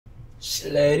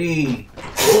Slutty,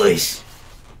 push,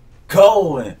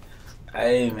 going.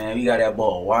 Hey man, we got that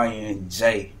boy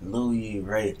Y&J, Louie,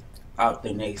 Ray out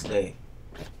the next day.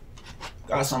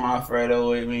 Got some Alfredo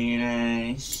with me, you know what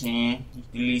I'm saying?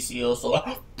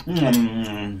 Delicioso.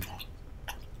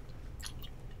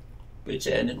 Bitch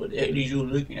ass nigga, what the hell did you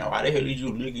looking at? Why the hell did you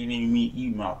looking at me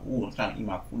eat my food? I'm trying to eat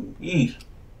my food. Eat.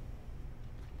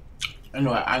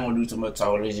 Anyway, I ain't gonna do too much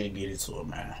talk. Let's just get into it,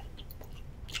 man.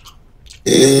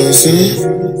 You know what I'm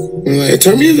saying? Like,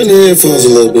 turn me up in the headphones a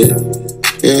little bit. You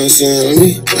know what I'm saying? Let me.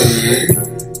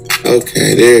 Alright.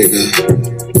 Okay, there you go.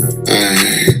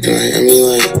 Alright.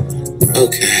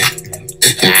 Okay.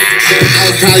 I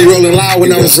was probably rolling loud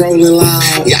when I was rolling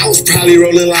loud. Yeah, I was probably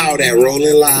rolling loud at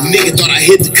rolling loud. Nigga thought I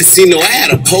hit the casino, I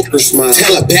had a poker smile.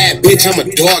 Tell a bad bitch I'm a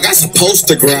dog, I supposed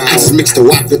to growl. I just mixed the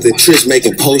wok with the trish,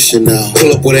 making potion now.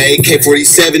 Pull up with an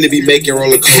AK-47 to be making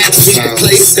roller coaster sounds. The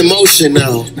place in motion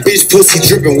now. Bitch pussy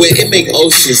dripping wet, it make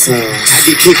ocean sounds. I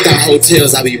get kicked out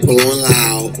hotels, I be blowing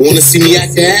loud. Wanna see me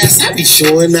act the ass, I be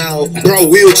showing out. Bro,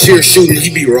 wheelchair shooting,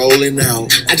 he be rolling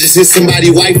out. I just hit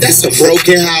somebody's wife, that's a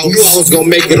broken house. Knew I was gonna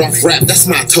make it off rap, that's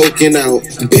my token out.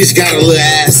 Bitch got a little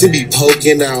ass, it be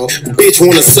poking out. Bitch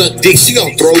wanna suck dick, she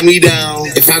gon' throw me down.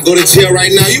 If I go to jail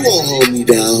right now, you won't hold me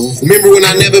down. Remember when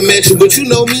I never met you, but you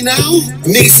know me now?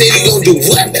 Niggas say they gon' do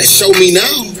what? That show me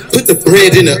now. Put the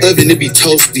bread in the oven, it be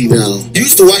toasty now.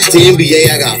 Used to watch the NBA,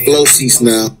 I got flow seats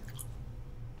now.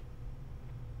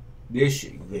 This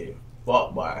shit good.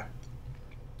 Fuck, boy.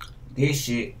 This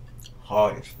shit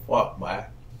hard as fuck, boy.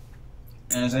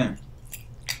 You know what I'm saying?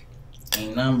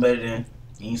 Ain't nothing better than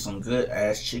eating some good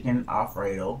ass chicken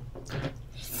Alfredo.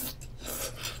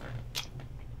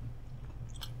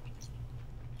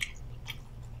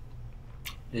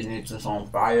 Listening to some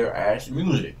fire ass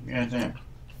music. You know what I'm saying?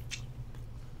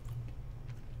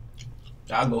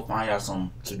 Y'all go find y'all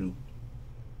something to do.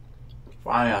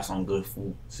 Find y'all some good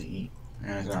food to eat. You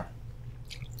know what I'm saying?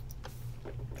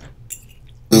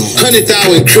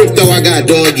 100,000 crypto, I got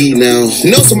doggy now.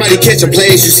 Know somebody catch a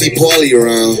place, you see Paulie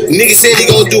around. Nigga said he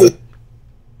gon' do it.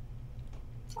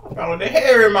 I found the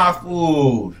hair in my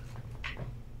food.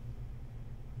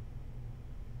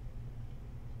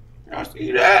 Y'all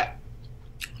see that?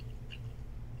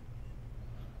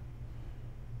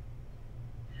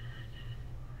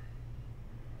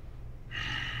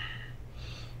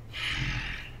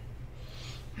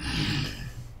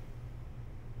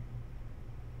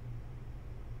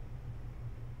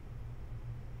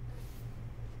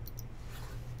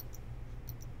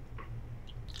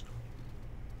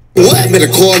 What? Better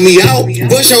call me out.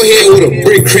 Bust your head with a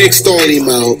brick crack stony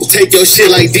mouth. Take your shit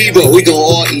like Debo, we gon'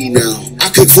 all eat now. I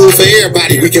cook food for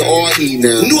everybody, we can all eat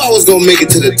now. Knew I was gonna make it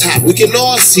to the top, we can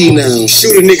all see now.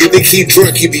 Shoot a nigga, think he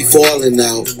drunk, he be falling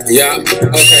out. Yeah,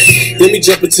 okay. Let me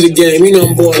jump into the game, you know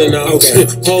I'm boiling out. Okay.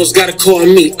 Hoes gotta call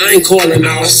me, I ain't calling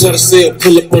out. I saw the cell,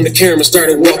 pull up on the camera,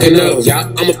 started walking out. Yeah,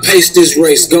 I'ma pace this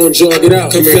race, gon' jog it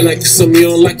out. Come feel like it's something you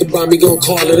don't like about me, gon'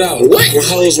 call it out. What? When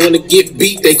hoes wanna get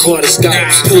beat, they call the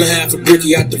scouts. Pull a half a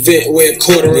bricky out the vent, wear a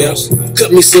quarter ounce. Cut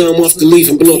me some off the leaf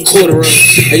and blow a quarter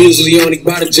ounce. I usually only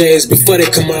buy the J's before they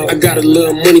come out. I got a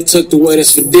little money tucked away,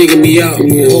 that's for digging me out.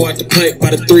 Pour out the pint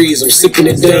by the threes, I'm sipping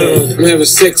it down. I'm having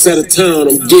sex out of town,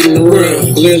 I'm getting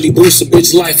around. Clearly boost a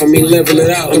bitch life, I mean level it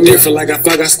out. I'm different, like if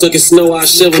I got stuck in snow, I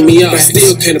shovel me out. I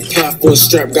still can't apply for a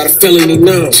strap, got a felony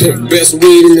now. Best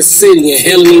weed in the city, and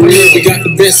helling me now. We got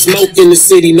the best smoke in the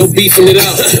city, no beefing it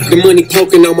out. The money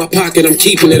poking out my pocket, I'm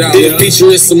keeping it out.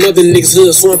 Featuring some other niggas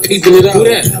hood, so I'm peeping it out. Who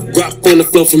that? Rock on the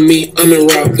floor for me, I'm in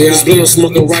rock. This blunt I'm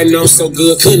smoking right now, so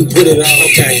good, couldn't put it out.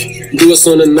 Okay, do us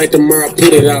on the night, tomorrow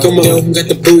put it out. Come on, yo, got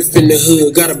the booth in the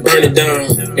hood, gotta burn it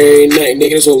down. Every night,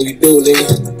 nigga, that's what we do,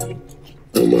 nigga.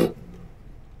 Come on.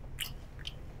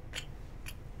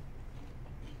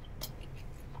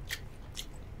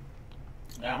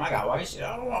 Damn, I got white shit.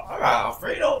 I got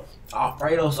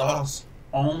Alfredo sauce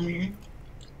on me.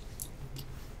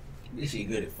 This shit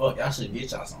good as fuck. Y'all should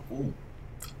get y'all some food.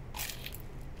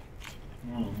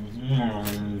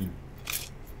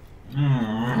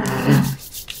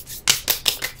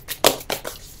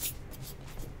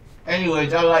 Anyway,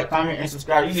 y'all like, comment, and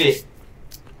subscribe. You get